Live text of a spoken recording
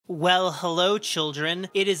Well, hello children.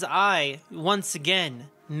 It is I, once again,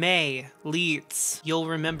 May Leets. You'll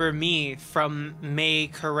remember me from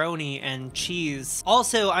Macaroni and Cheese.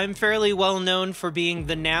 Also, I'm fairly well known for being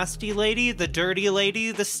the nasty lady, the dirty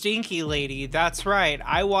lady, the stinky lady. That's right,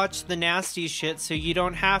 I watch the nasty shit so you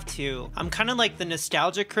don't have to. I'm kind of like the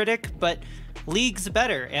nostalgia critic, but leagues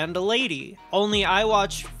better, and a lady. Only I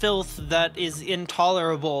watch filth that is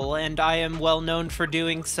intolerable, and I am well known for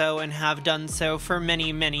doing so and have done so for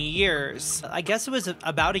many, many years. I guess it was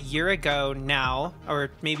about a year ago now,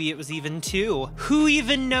 or maybe it was even 2. Who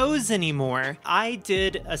even knows anymore? I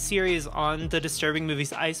did a series on the Disturbing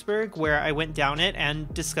Movies iceberg where I went down it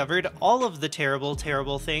and discovered all of the terrible,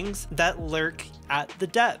 terrible things that lurk at the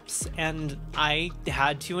depths, and I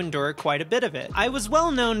had to endure quite a bit of it. I was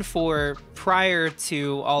well known for, prior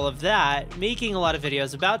to all of that, making a lot of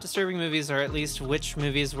videos about disturbing movies, or at least which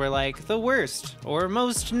movies were like the worst or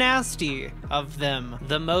most nasty of them,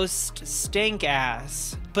 the most stank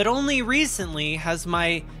ass. But only recently has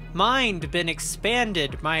my mind been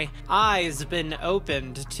expanded, my eyes been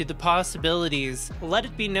opened to the possibilities. Let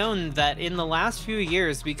it be known that in the last few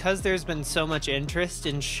years, because there's been so much interest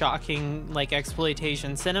in shocking, like,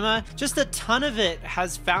 exploitation cinema, just a ton of it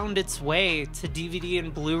has found its way to DVD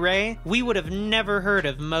and Blu-ray. We would have never heard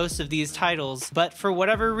of most of these titles, but for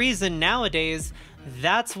whatever reason nowadays,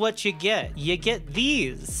 that's what you get. You get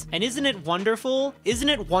these. And isn't it wonderful? Isn't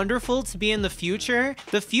it wonderful to be in the future?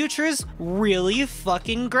 The future's really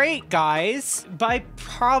fucking great, guys. By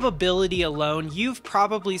probability alone, you've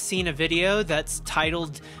probably seen a video that's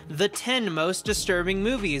titled The 10 Most Disturbing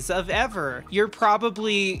Movies of Ever. You're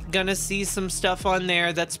probably gonna see some stuff on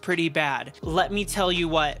there that's pretty bad. Let me tell you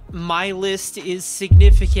what, my list is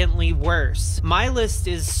significantly worse. My list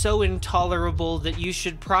is so intolerable that you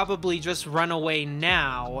should probably just run away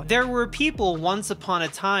now. There were people once upon a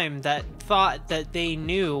time that thought that they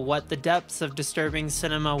knew what the depths of disturbing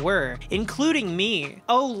cinema were, including me.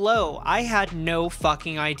 Oh lo, I had no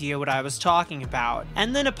fucking idea what I was talking about.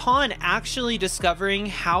 And then upon actually discovering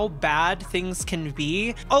how bad things can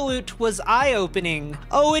be, oh, it was eye-opening.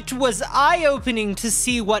 Oh, it was eye-opening to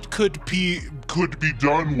see what could be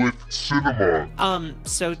done with cinema.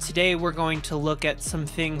 So today we're going to look at some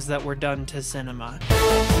things that were done to cinema.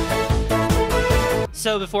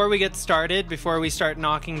 So before we get started, before we start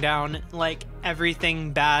knocking down, like,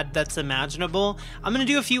 everything bad that's imaginable, I'm gonna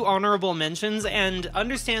do a few honorable mentions, and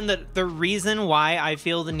understand that the reason why I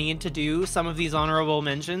feel the need to do some of these honorable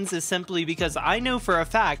mentions is simply because I know for a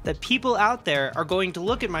fact that people out there are going to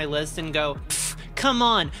look at my list and go, come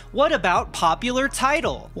on, what about popular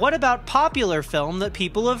title? What about popular film that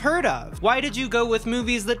people have heard of? Why did you go with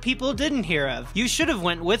movies that people didn't hear of? You should have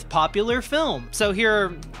went with popular film. So here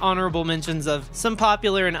are honorable mentions of some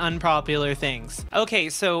popular and unpopular things. Okay,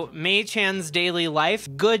 so Mei-chan's Daily Life,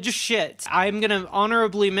 good shit. I'm gonna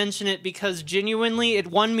honorably mention it because genuinely it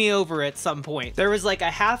won me over at some point. There was like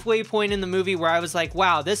a halfway point in the movie where I was like,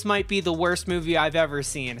 wow, this might be the worst movie I've ever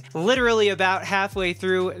seen. Literally about halfway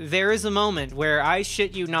through, there is a moment where I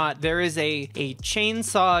shit you not, there is a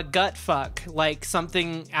chainsaw gut fuck, like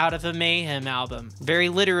something out of a Mayhem album. Very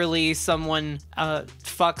literally, someone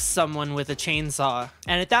fucks someone with a chainsaw.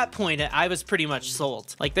 And at that point, I was pretty much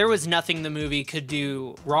sold. Like, there was nothing the movie could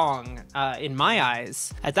do wrong in my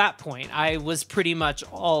eyes. At that point, I was pretty much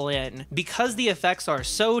all in. Because the effects are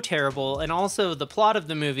so terrible, and also the plot of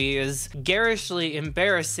the movie is garishly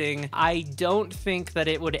embarrassing, I don't think that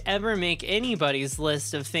it would ever make anybody's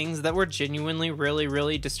list of things that were genuinely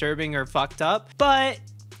really disturbing or fucked up, but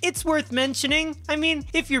it's worth mentioning. I mean,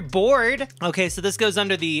 if you're bored. Okay, so this goes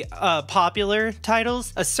under the popular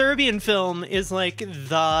titles. A Serbian film is like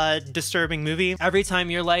the disturbing movie. Every time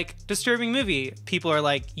you're like, disturbing movie, people are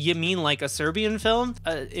like, you mean like a Serbian film?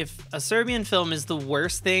 If a Serbian film is the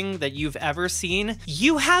worst thing that you've ever seen,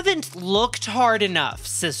 you haven't looked hard enough,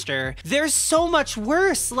 sister. There's so much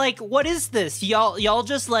worse. Like, what is this? Y'all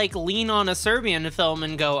just like lean on a Serbian film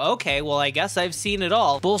and go, okay, well, I guess I've seen it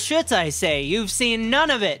all. Bullshit, I say. You've seen none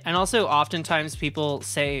of it. And also, oftentimes people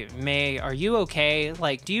say, May, are you okay?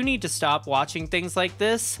 Like, do you need to stop watching things like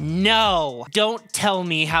this? No! Don't tell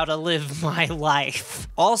me how to live my life.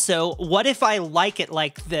 Also, what if I like it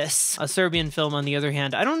like this? A Serbian film, on the other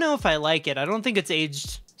hand, I don't know if I like it. I don't think it's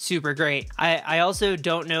aged super great. I also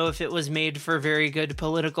don't know if it was made for very good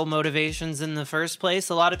political motivations in the first place.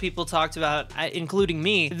 A lot of people talked about, including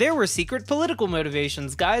me, there were secret political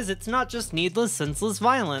motivations. Guys, it's not just needless, senseless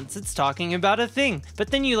violence. It's talking about a thing. But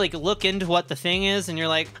then you like look into what the thing is and you're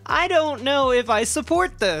like, I don't know if I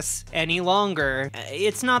support this any longer.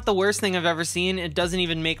 It's not the worst thing I've ever seen. It doesn't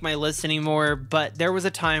even make my list anymore, but there was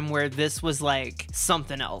a time where this was like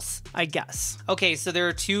something else, I guess. Okay, so there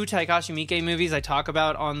are two Takashi Miike movies I talk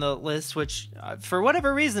about on the list, which for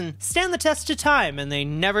whatever reason stand the test of time and they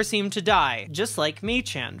never seem to die. Just like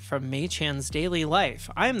Mei-chan from Mei-chan's Daily Life.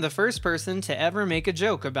 I'm the first person to ever make a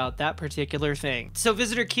joke about that particular thing. So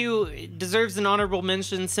Visitor Q deserves an honorable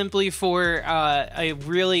mention simply for a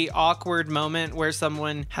really awkward moment where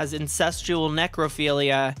someone has incestual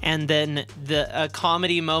necrophilia and then a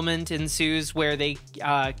comedy moment ensues where they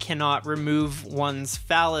cannot remove one's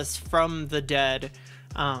phallus from the dead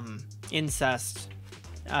incest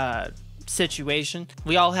situation.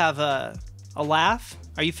 We all have a laugh.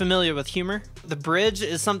 Are you familiar with humor? The bridge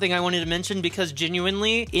is something I wanted to mention because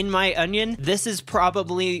genuinely, in my onion, this is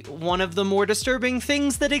probably one of the more disturbing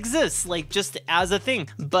things that exists, like just as a thing.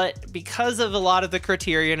 But because of a lot of the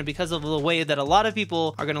criterion and because of the way that a lot of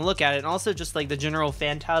people are going to look at it, and also just like the general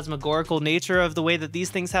phantasmagorical nature of the way that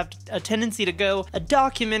these things have a tendency to go, a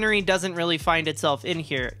documentary doesn't really find itself in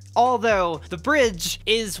here. Although the bridge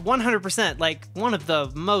is 100% like one of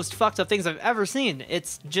the most fucked up things I've ever seen.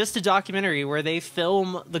 It's just a documentary where they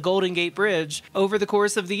film the Golden Gate Bridge over the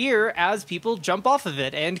course of the year as people jump off of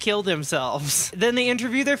it and kill themselves. Then they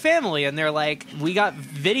interview their family and they're like, we got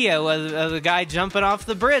video of the guy jumping off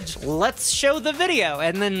the bridge. Let's show the video.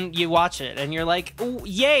 And then you watch it and you're like, oh,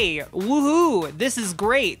 yay, woohoo, this is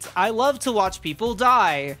great. I love to watch people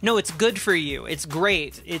die. No, it's good for you. It's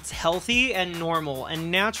great. It's healthy and normal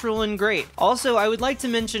and natural and great. Also, I would like to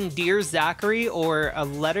mention Dear Zachary, or a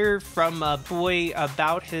letter from a boy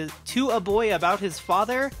about his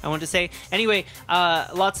father. I want to say, anyway,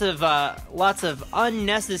 lots of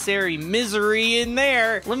unnecessary misery in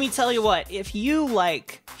there. Let me tell you what, if you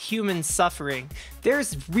like human suffering,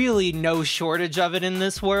 there's really no shortage of it in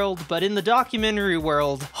this world, but in the documentary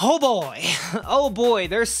world, oh boy,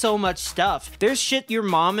 there's so much stuff. There's shit your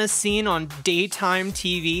mom has seen on daytime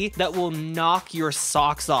TV that will knock your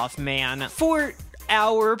socks off, man. For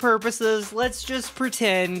our purposes, let's just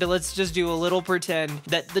do a little pretend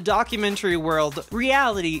that the documentary world,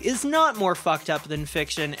 reality, is not more fucked up than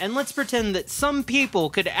fiction, and let's pretend that some people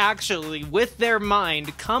could actually, with their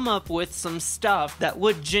mind, come up with some stuff that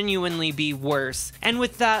would genuinely be worse. And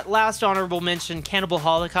with that last honorable mention, Cannibal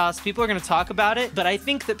Holocaust, people are going to talk about it, but I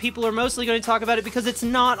think that people are mostly going to talk about it because it's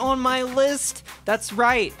not on my list. That's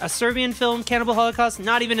right, a Serbian film, Cannibal Holocaust,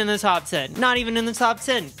 not even in the top 10. Not even in the top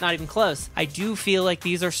 10. Not even close. I do feel like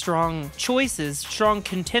these are strong choices, strong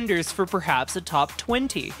contenders for perhaps a top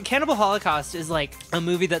 20. Cannibal Holocaust is like a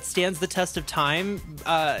movie that stands the test of time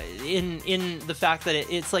in the fact that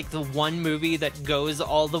it's like the one movie that goes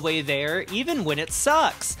all the way there, even when it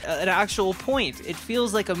sucks. An actual point. It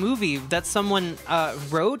feels like a movie that someone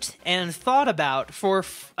wrote and thought about for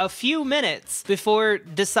a few minutes before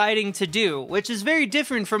deciding to do, which is very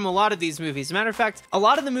different from a lot of these movies. As a matter of fact, a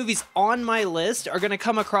lot of the movies on my list are going to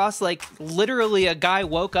come across like literally a guy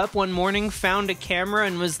woke up one morning, found a camera,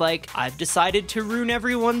 and was like, I've decided to ruin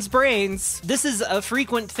everyone's brains. This is a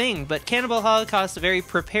frequent thing, but Cannibal Holocaust, a very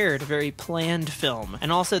prepared, very planned film.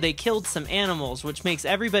 And also they killed some animals, which makes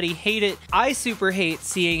everybody hate it. I super hate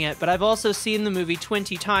seeing it, but I've also seen the movie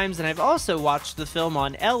 20 times, and I've also watched the film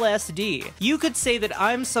on LSD. You could say that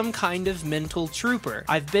I'm some kind of mental trooper.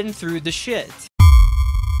 I've been through the shit.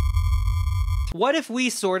 What if we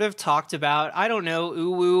sort of talked about, I don't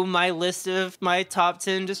know, my list of my top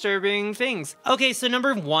 10 disturbing things? Okay, so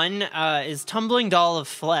number 1 is Tumbling Doll of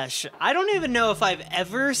Flesh. I don't even know if I've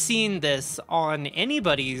ever seen this on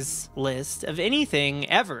anybody's list of anything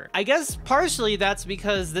ever. I guess partially that's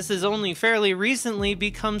because this has only fairly recently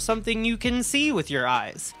become something you can see with your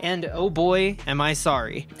eyes. And oh boy, am I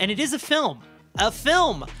sorry. And it is a film.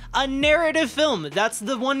 A narrative film. That's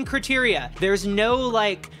the one criteria. There's no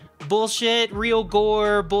like bullshit, real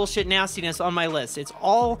gore, bullshit nastiness on my list. It's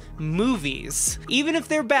all movies. Even if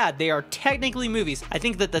they're bad, they are technically movies. I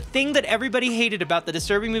think that the thing that everybody hated about the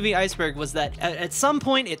disturbing movie Iceberg was that at some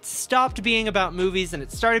point it stopped being about movies and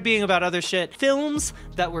it started being about other shit. Films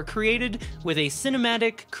that were created with a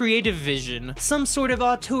cinematic, creative vision. Some sort of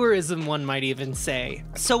auteurism, one might even say.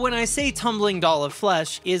 So when I say Tumbling Doll of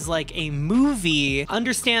Flesh is like a movie,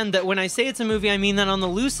 understand that when I say it's a movie, I mean that on the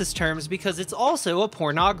loosest terms because it's also a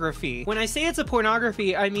pornography pornography. When I say it's a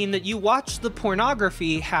pornography, I mean that you watch the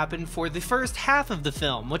pornography happen for the first half of the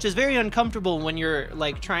film, which is very uncomfortable when you're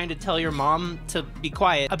like trying to tell your mom to be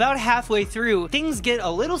quiet. About halfway through, things get a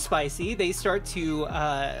little spicy. They start to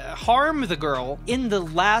harm the girl. In the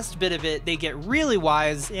last bit of it, they get really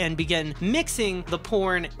wise and begin mixing the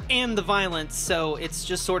porn and the violence. So it's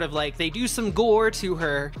just sort of like they do some gore to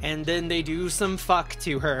her, and then they do some fuck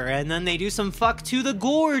to her, and then they do some fuck to the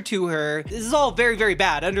gore to her. This is all very, very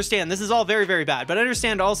bad. Understand, this is all very, very bad. But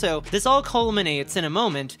understand also, this all culminates in a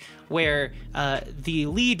moment where the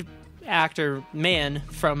lead actor man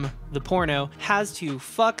from the porno has to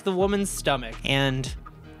fuck the woman's stomach, and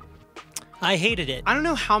I hated it. I don't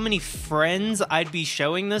know how many friends I'd be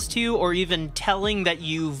showing this to or even telling that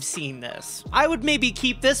you've seen this. I would maybe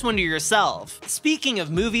keep this one to yourself. Speaking of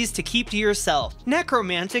movies to keep to yourself,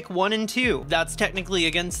 Nekromantik 1 and 2. That's technically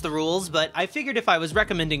against the rules, but I figured if I was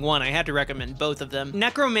recommending one, I had to recommend both of them.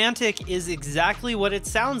 Nekromantik is exactly what it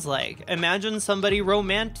sounds like. Imagine somebody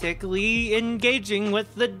romantically engaging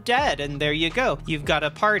with the dead, and there you go. You've got a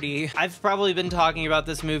party. I've probably been talking about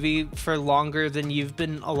this movie for longer than you've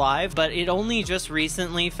been alive, but it only just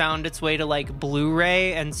recently found its way to like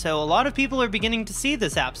Blu-ray, and so a lot of people are beginning to see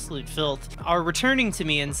this absolute filth, are returning to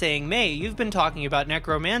me and saying, May, you've been talking about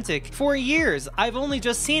Nekromantik for years. I've only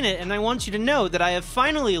just seen it, and I want you to know that I have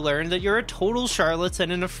finally learned that you're a total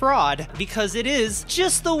charlatan and a fraud, because it is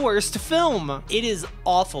just the worst film. It is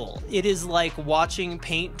awful. It is like watching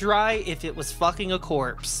paint dry if it was fucking a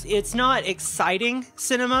corpse. It's not exciting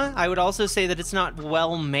cinema. I would also say that it's not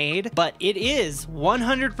well made, but it is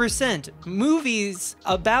 100% movies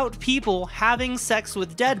about people having sex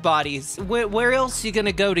with dead bodies. Where else are you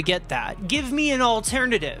gonna go to get that? Give me an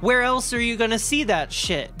alternative. Where else are you gonna see that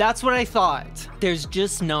shit? That's what I thought. There's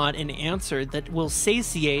just not an answer that will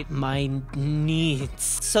satiate my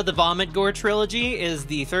needs. So the Vomit Gore Trilogy is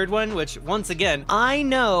the third one, which once again, I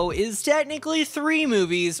know is technically 3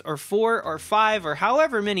 movies or 4 or 5 or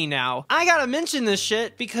however many now. I gotta mention this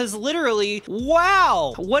shit because literally,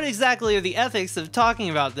 wow! What exactly are the ethics of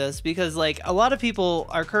talking about this? Because like a lot of people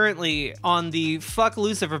are currently on the fuck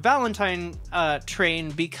Lucifer Valentine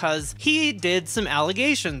train because he did some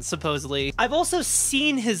allegations supposedly. I've also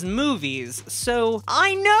seen his movies, so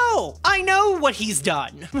I know what he's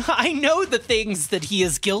done. I know the things that he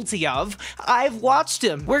is guilty of. I've watched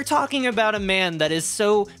him. We're talking about a man that is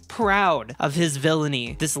so proud of his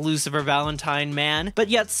villainy, this Lucifer Valentine man, but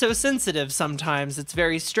yet so sensitive sometimes. It's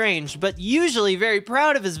very strange, but usually very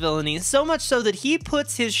proud of his villainy, so much so that he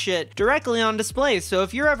puts his shit directly on display. So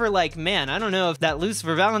if you're ever like, man, I don't know if that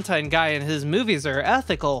Lucifer Valentine guy and his movies are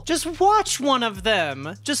ethical, just watch one of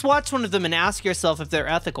them. Just watch one of them and ask yourself if they're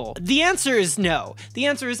ethical. The answer is no. The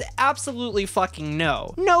answer is absolutely fucking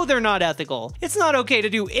no. No, they're not ethical. It's not okay to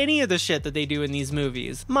do any of the shit that they do in these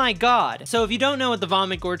movies. My God. So if you don't know what the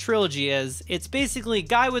Vomit Gore Trilogy is, it's basically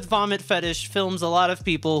guy with vomit fetish films a lot of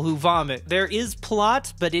people who vomit. There is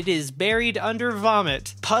plot, but it is buried under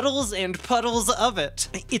vomit. Puddles and puddles of it.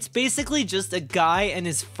 It's basically just a guy and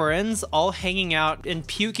his friends all hanging out and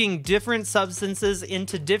puking different substances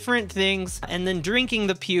into different things and then drinking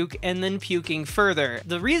the puke and then puking further.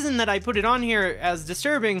 The reason that I put it on here as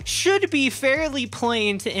disturbing should be fairly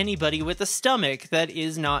plain to anybody with a stomach that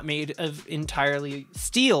is not made of entirely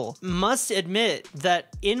steel. Must admit that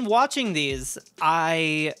in watching these,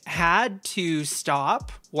 I had to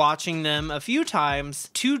stop watching them a few times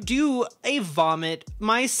to do a vomit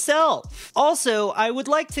myself. Also, I would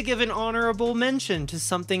like to give an honorable mention to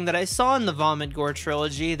something that I saw in the Vomit Gore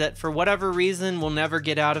Trilogy that for whatever reason will never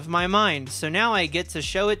get out of my mind. So now I get to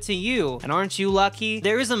show it to you. And aren't you lucky?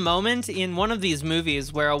 There is a moment in one of these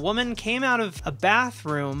movies where a woman came out of a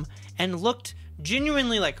bathroom and looked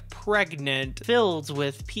genuinely like pregnant, filled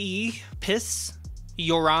with piss,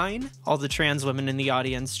 urine. All the trans women in the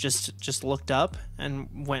audience just looked up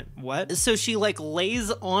and went, what? So she like lays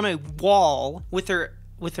on a wall with her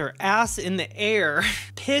ass in the air,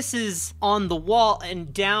 pisses on the wall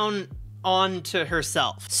and down onto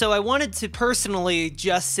herself. So I wanted to personally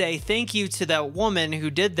just say thank you to that woman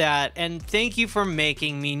who did that, and thank you for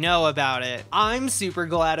making me know about it. I'm super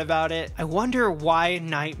glad about it. I wonder why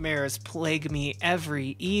nightmares plague me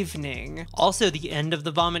every evening. Also, the end of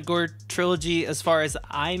the Vomit Gore Trilogy, as far as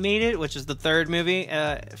I made it, which is the third movie,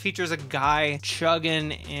 features a guy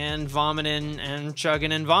chugging and vomiting and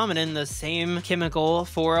chugging and vomiting the same chemical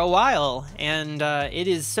for a while, and it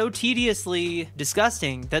is so tediously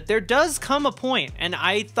disgusting that there does does come a point, and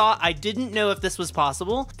I didn't know if this was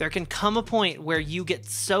possible. There can come a point where you get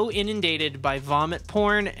so inundated by vomit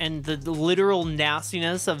porn and the literal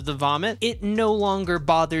nastiness of the vomit, it no longer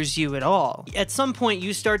bothers you at all. At some point,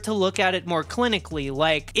 you start to look at it more clinically,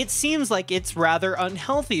 like, it seems like it's rather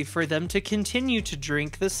unhealthy for them to continue to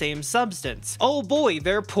drink the same substance. Oh boy,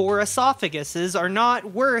 their poor esophaguses are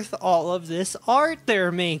not worth all of this art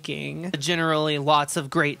they're making. Generally, lots of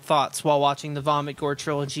great thoughts while watching the Vomit Gore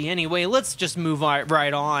trilogy. Anyway, let's just move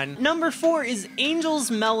right on. Number 4 is Angel's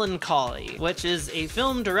Melancholy, which is a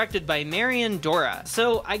film directed by Marian Dora.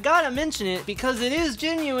 So I gotta mention it because it is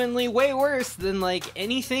genuinely way worse than like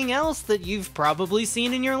anything else that you've probably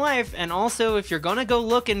seen in your life. And also, if you're gonna go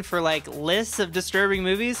looking for like lists of disturbing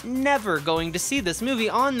movies, never going to see this movie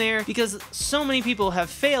on there because so many people have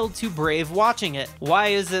failed to brave watching it. Why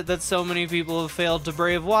is it that so many people have failed to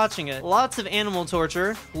brave watching it? Lots of animal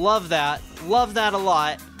torture. Love that a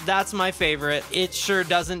lot. That's my favorite. It sure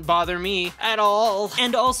doesn't bother me at all.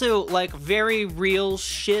 And also, like, very real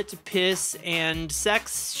shit, piss, and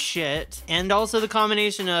sex shit. And also the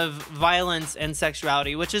combination of violence and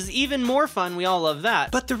sexuality, which is even more fun. We all love that.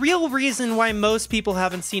 But the real reason why most people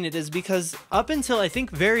haven't seen it is because up until, I think,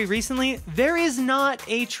 very recently, there is not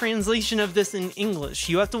a translation of this in English.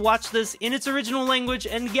 You have to watch this in its original language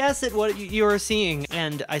and guess at what you're seeing.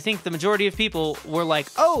 And I think the majority of people were like,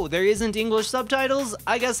 oh, there isn't English subtitles?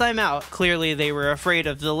 I guess I'm out. Clearly they were afraid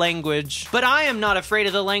of the language, but I am not afraid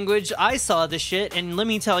of the language. I saw the shit, and let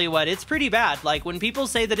me tell you what, it's pretty bad. Like, when people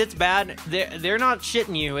say that it's bad, they're not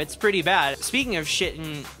shitting you. It's pretty bad. Speaking of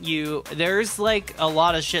shitting you, there's like a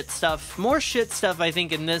lot of shit stuff. More shit stuff, I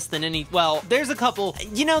think, in this than any, well, there's a couple,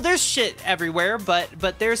 you know, there's shit everywhere, but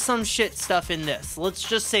there's some shit stuff in this. Let's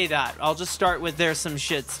just say that. I'll just start with there's some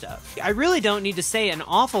shit stuff. I really don't need to say an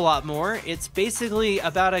awful lot more. It's basically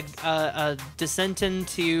about a descent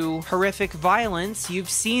into horrific violence. You've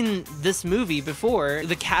seen this movie before.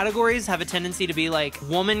 The categories have a tendency to be like,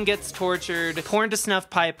 woman gets tortured, porn to snuff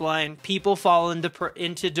pipeline, people fall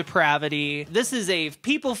into depravity. This is a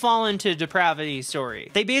people fall into depravity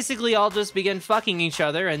story. They basically all just begin fucking each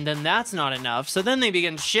other, and then that's not enough. So then they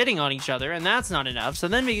begin shitting on each other, and that's not enough. So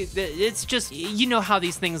then it's just, you know how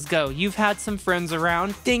these things go. You've had some friends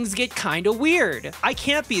around. Things get kind of weird. I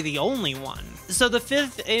can't be the only one. So the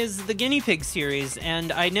 5th is the Guinea Pig series,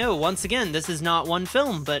 and I know, once again, this is not one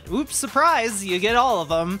film, but oops, surprise, you get all of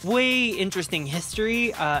them. Way interesting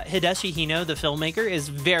history. Hideshi Hino, the filmmaker, is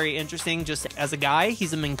very interesting just as a guy.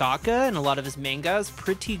 He's a mangaka, and a lot of his manga is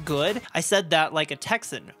pretty good. I said that like a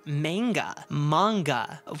Texan. Manga.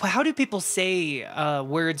 How do people say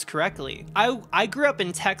words correctly? I grew up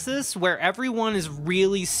in Texas, where everyone is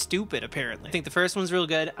really stupid, apparently. I think the first one's real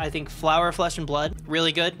good. I think Flower, Flesh, and Blood,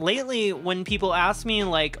 really good. Lately, when people ask me,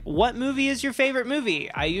 like, what movie is your favorite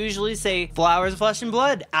movie? I usually say Flowers, Flesh, and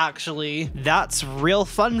Blood, actually. That's real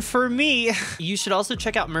fun for me. You should also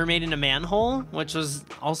check out Mermaid in a Manhole, which was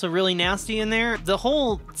also really nasty in there. The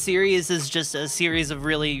whole series is just a series of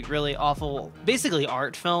really, really awful, basically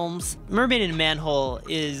art films. Mermaid in a Manhole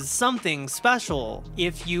is something special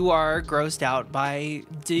if you are grossed out by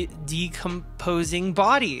decomposing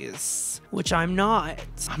bodies, which I'm not.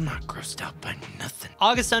 I'm not grossed out by nothing.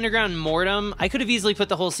 August Underground, Mordem. I could have easily put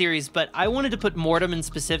the whole series, but I wanted to put Mordem in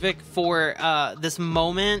specific for this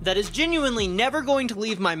moment that is genuinely never going to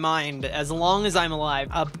leave my mind as long as I'm alive.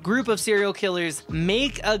 A group of serial killers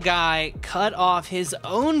make a guy cut off his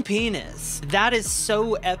own penis. That is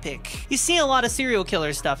so epic. You see a lot of serial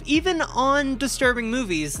killer stuff, even on disturbing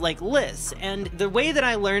movies like lists, and the way that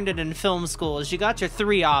I learned it in film school is you got your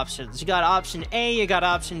 3 options. You got option A, you got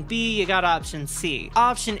option B, you got option C.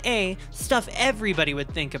 Option A, stuff everybody would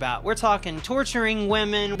think about. We're talking torturing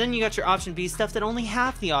women. Then you got your option B, stuff that only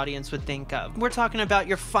half the audience would think of. We're talking about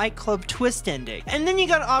your Fight Club twist ending. And then you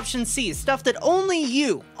got option C, stuff that only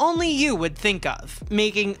you would think of.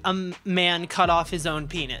 Making a man cut off his own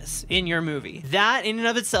penis in your movie. That in and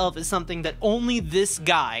of itself is something that only this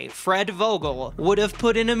guy, Fred Vogel, would have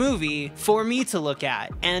put in a movie for me to look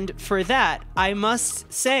at. And for that, I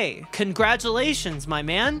must say, congratulations, my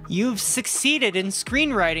man. You've succeeded in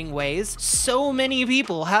screenwriting ways so many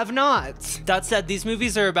people have not. That said, these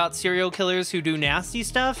movies are about serial killers who do nasty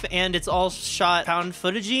stuff, and it's all shot found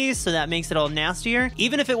footage-y, so that makes it all nastier.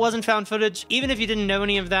 Even if it wasn't found footage, even if you didn't know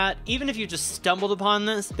any of that, even if you just stumbled upon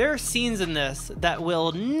this, there are scenes in this that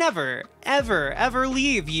will never, ever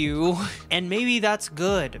leave you. And maybe that's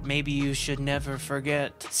good. Maybe you should never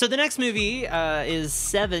forget. So the next movie is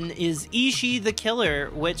 7, is Ichi the Killer,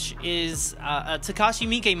 which is is a Takashi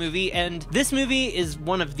Miike movie, and this movie is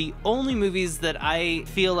one of the only movies that I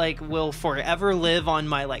feel like will forever live on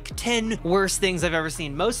my like 10 worst things I've ever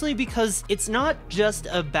seen, mostly because it's not just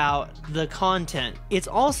about the content, it's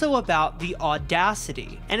also about the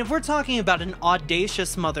audacity. And if we're talking about an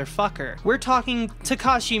audacious motherfucker, we're talking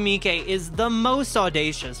Takashi Miike is the most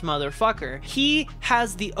audacious motherfucker. He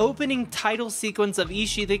has the opening title sequence of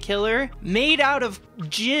Ichi the Killer made out of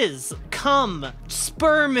jizz, cum,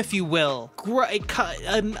 sperm if you will.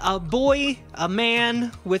 A boy, a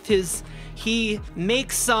man with his, he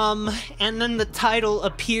makes some, and then the title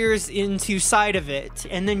appears into side of it,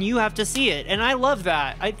 and then you have to see it, and I love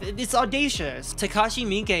that. It's audacious. Takashi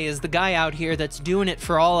Miike is the guy out here that's doing it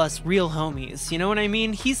for all us real homies, you know what I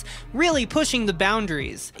mean? He's really pushing the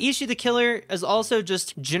boundaries. Ichi the Killer is also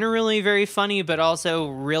just generally very funny, but also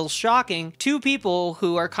real shocking. Two people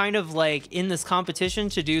who are kind of like in this competition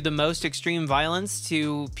to do the most extreme violence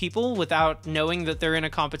to people without knowing that they're in a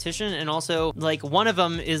competition, and also like one of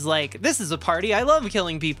them is like, this is a party, I love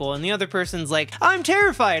killing people, and the other person's like, I'm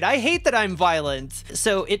terrified, I hate that I'm violent.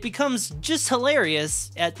 So it becomes just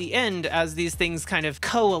hilarious at the end as these things kind of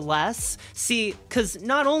coalesce. See, because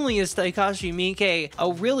not only is Takashi Miike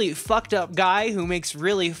a really fucked up guy who makes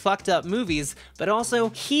really fucked up movies, but also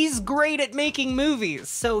he's great at making movies,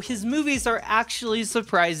 so his movies are actually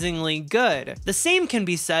surprisingly good. The same can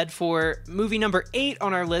be said for movie number 8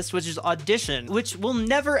 on our list, which is Audition, which will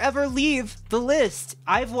never ever leave the list.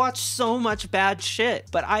 I've watched so much bad shit,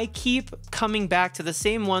 but I keep coming back to the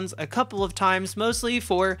same ones a couple of times, mostly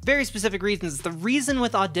for very specific reasons. The reason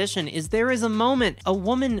with Audition is there is a moment a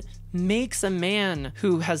woman makes a man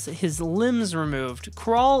who has his limbs removed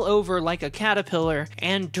crawl over like a caterpillar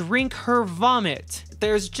and drink her vomit.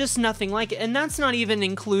 There's just nothing like it, and that's not even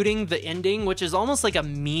including the ending, which is almost like a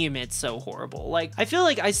meme. It's so horrible. Like, I feel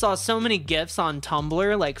like I saw so many gifs on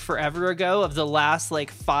Tumblr like forever ago of the last like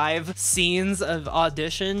 5 scenes of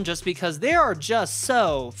Audition, just because they are just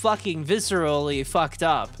so fucking viscerally fucked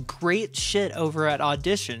up. Great shit over at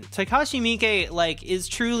Audition. Takashi Miike like is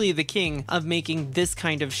truly the king of making this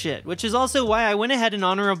kind of shit, which is also why I went ahead and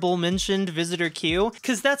honorable mentioned Visitor Q,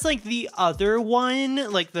 because that's like the other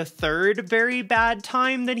one, like the third very bad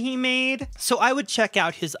time that he made. So I would check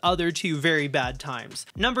out his other 2 very bad times.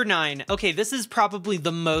 Number 9. Okay, this is probably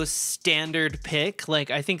the most standard pick. Like,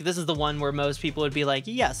 I think this is the one where most people would be like,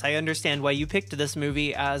 yes, I understand why you picked this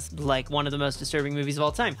movie as like one of the most disturbing movies of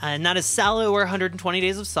all time. And that is Salo or 120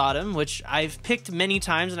 Days of Sodom, which I've picked many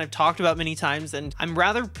times and I've talked about many times, and I'm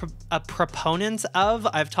rather a proponent of.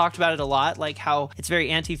 I've talked about it a lot, like how it's very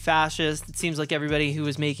anti-fascist. It seems like everybody who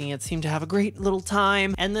was making it seemed to have a great little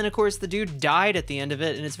time. And then of course the dude died at the end of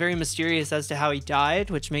it, and it's very mysterious as to how he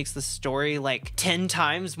died, which makes the story like 10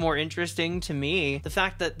 times more interesting to me. The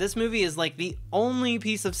fact that this movie is like the only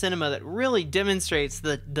piece of cinema that really demonstrates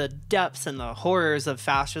the depths and the horrors of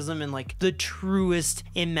fascism in like the truest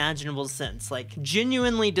imaginable sense. Like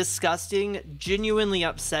genuinely disgusting, genuinely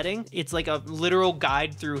upsetting. It's like a literal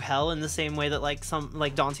guide through hell in the same way that like some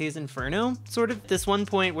like Dante's Inferno, sort of. This one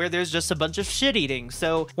point where there's just a bunch of shit eating.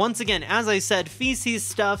 So once again, as I said, feces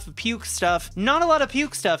stuff, puke stuff, not a lot of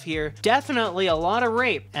puke stuff here, definitely a lot of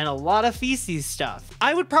rape and a lot of feces stuff.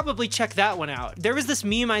 I would probably check that one out. There was this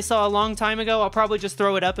meme I saw a long time ago, I'll probably just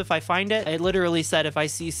throw it up if I find it. It literally said, if I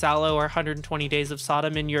see Salo or 120 Days of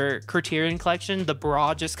Sodom in your Criterion collection, the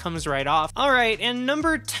bra just comes right off. All right, and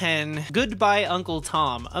number 10, Goodbye Uncle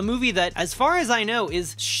Tom, a movie that, as far as I know,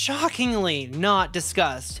 is shockingly not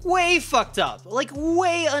discussed. Way fucked up, like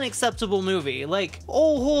way unacceptable movie. Like,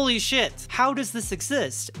 oh holy shit, how does this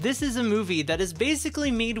exist? This is a movie that is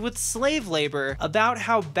basically made with slave labor, about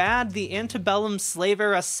how bad the antebellum slave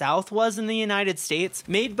era South was in the United States,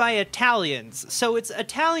 made by Italians. So it's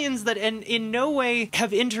Italians that in no way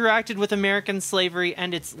have interacted with American slavery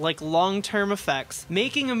and its like long-term effects,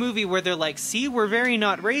 making a movie where they're like, see, we're very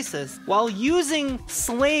not racist, while using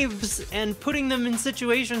slaves and putting them in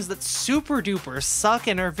situations that super duper suck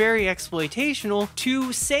and are very exploitational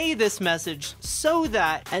to say this message, so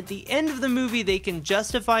that at the end of the movie they can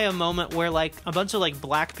justify a moment where like a bunch of like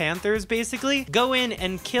Black Panthers basically go in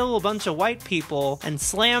and kill a bunch of white people and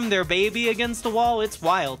slam their baby against a wall. It's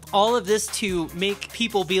wild. All of this to make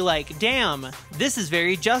people be like, damn, this is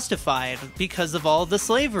very justified because of all the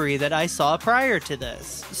slavery that I saw prior to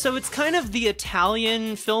this. So it's kind of the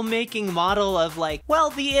Italian filmmaking model of like, well,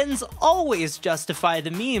 the ends always justify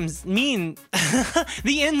the memes.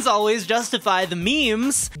 The ends always justify the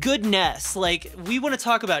memes. Goodness, like, we want to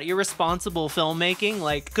talk about irresponsible filmmaking.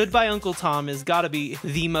 Like, Goodbye Uncle Tom has got to be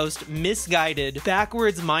the most misguided,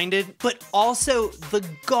 backwards-minded, but also the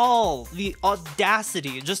gall, the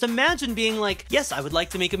audacity. Just imagine being like, yes, I would like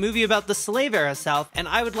to make a movie about the slave era South, and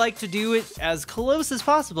I would like to do it as close as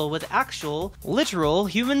possible with actual, literal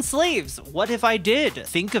human slaves. What if I did?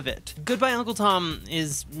 Think of it. Goodbye Uncle Tom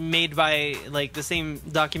is made by like the same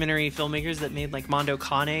documentary filmmakers that made like Mondo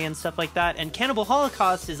Kane and stuff like that, and Cannibal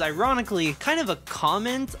Holocaust is ironically kind of a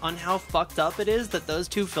comment on how fucked up it is that those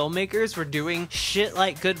two filmmakers were doing shit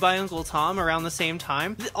like Goodbye Uncle Tom around the same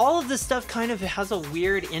time. All of this stuff kind of has a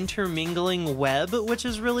weird intermingling web, which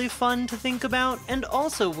is really fun to think about, and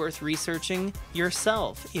also worth researching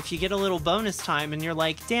yourself. If you get a little bonus time and you're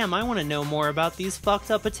like, damn, I want to know more about these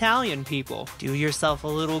fucked up Italian people, do yourself a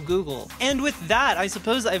little Google. And with that, I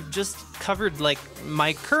suppose I've just covered like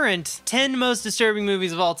my current 10 most disturbing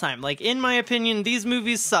movies of all time. Like, in my opinion, these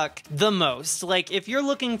movies suck the most. Like, if you're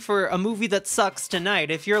looking for a movie that sucks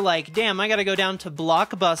tonight, if you're like, damn, I gotta go down to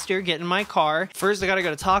Blockbuster, get in my car, first I gotta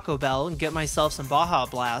go to Taco Bell and get myself some Baja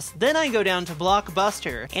Blast, then I go down to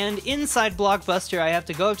Blockbuster, and inside Blockbuster I have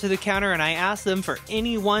to go up to the counter and I ask them for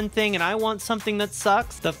any one thing and I want something that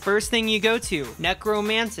sucks, the first thing you go to,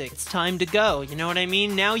 Nekromantik, it's time to go, you know what I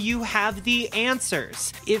mean? Now you have the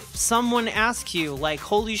answers. If someone asks you, like,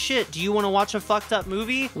 holy shit, do you want to watch a fucked up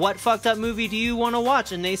movie? What fucked up movie do you want to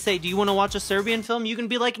watch? And they say, do you want to watch a Serbian film? You can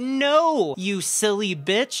be like, no, you silly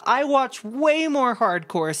bitch. I watch way more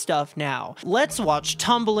hardcore stuff now. Let's watch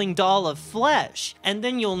Tumbling Doll of Flesh. And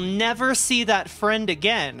then you'll never see that friend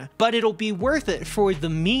again, but it'll be worth it for the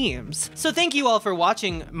memes. So thank you all for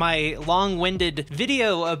watching my long-winded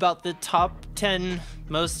video about the top 10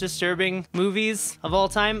 most disturbing movies of all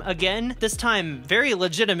time. Again, this time very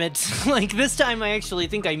legitimate. Like, this time I actually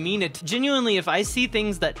think I mean it. Genuinely, if I see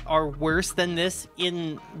things that are worse than this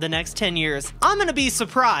in the next 10 years, I'm gonna be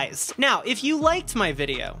surprised. Now, if you liked my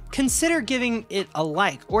video, consider giving it a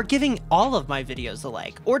like, or giving all of my videos a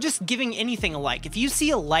like, or just giving anything a like. If you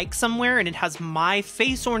see a like somewhere and it has my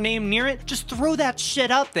face or name near it, just throw that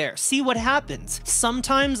shit up there. See what happens.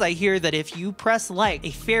 Sometimes I hear that if you press like,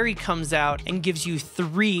 a fairy comes out and gives you 3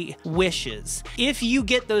 wishes. If you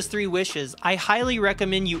get those 3 wishes, I highly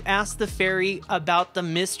recommend you ask the fairy about the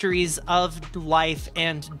mysteries of life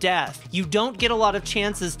and death. You don't get a lot of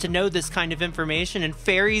chances to know this kind of information, and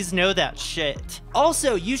fairies know that shit.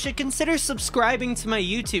 Also, you should consider subscribing to my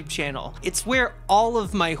YouTube channel. It's where all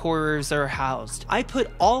of my horrors are housed. I put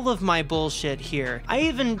all of my bullshit here. I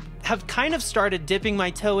even have kind of started dipping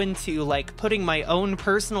my toe into like putting my own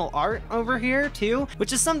personal art over here too,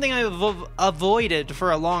 which is something I've avoided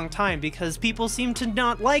for a long time because people seem to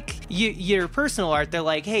not like your personal art. They're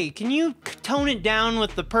like, hey, can you tone it down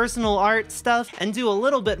with the personal art stuff and do a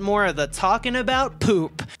little bit more of the talking about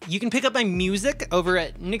poop? You can pick up my music over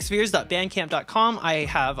at nickspheres.bandcamp.com. I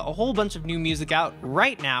have a whole bunch of new music out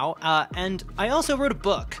right now, and I also wrote a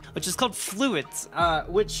book, which is called Fluids,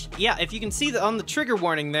 which, yeah, if you can see on the trigger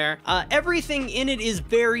warning there, everything in it is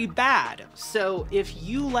very bad. So if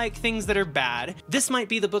you like things that are bad, this might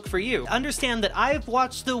be the book for you. Understand that I've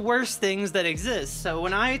watched the worst things that exist, so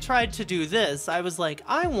when I tried to do this, I was like,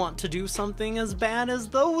 I want to do something as bad as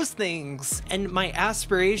those things. And my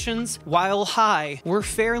aspirations, while high, were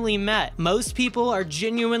fairly met. Most people are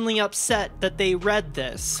genuinely upset that they read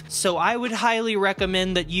this, so I would highly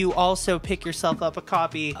recommend that you also pick yourself up a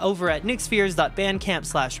copy over at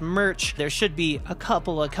nickspheres.bandcamp/merch. There should be a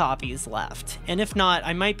couple of copies left, and if not,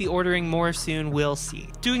 I might be ordering more soon. We'll see.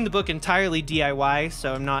 Doing the book entirely DIY,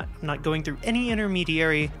 so I'm not going through any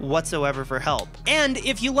intermediary whatsoever for help. And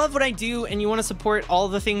if you love what I do and you want to support all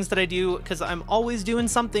the things that I do, because I'm always doing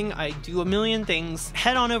something, I do a million things,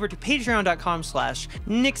 head on over to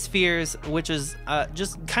patreon.com/nickspheres, which is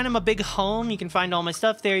just kind of my big home. You can find all my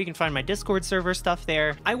stuff there. You can find my Discord server stuff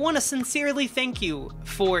there. I want to sincerely thank you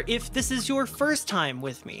for, if this is your first time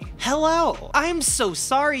with me, hello. I'm so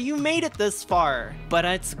sorry you made it this far, but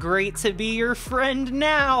it's great to be your friend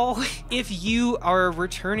now. If you are a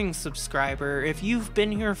returning subscriber, if you've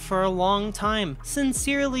been here for a long time,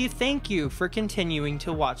 sincerely thank you for continuing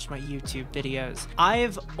to watch my YouTube videos.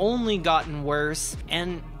 I've only gotten worse,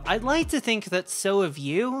 and I'd like to think that so have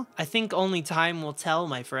you. I think only time will tell,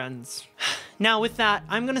 my friends. Now with that,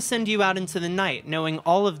 I'm gonna send you out into the night, knowing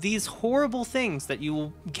all of these horrible things that you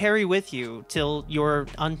will carry with you till your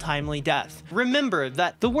untimely death. Remember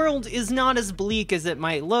that the world is not as bleak as it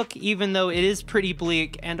might look, even though it is pretty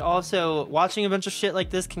bleak, and also watching a bunch of shit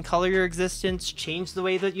like this can color your existence, change the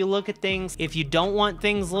way that you look at things. If you don't want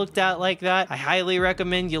things looked at like that, I highly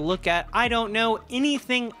recommend you look at, I don't know,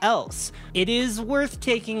 anything else. It is worth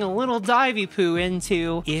taking a little divey poo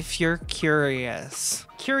into if you're curious.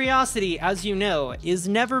 Curiosity, as you know, is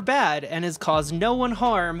never bad and has caused no one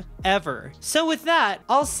harm ever. So with that,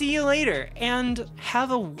 I'll see you later, and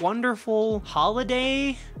have a wonderful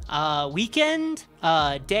holiday, weekend,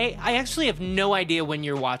 day. I actually have no idea when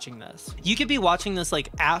you're watching this. You could be watching this like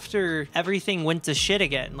after everything went to shit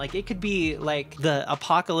again. Like it could be like the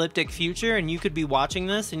apocalyptic future and you could be watching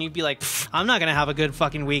this and you'd be like, I'm not gonna have a good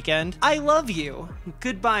fucking weekend. I love you.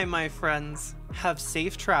 Goodbye, my friends. Have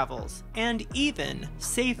safe travels and even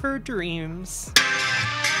safer dreams.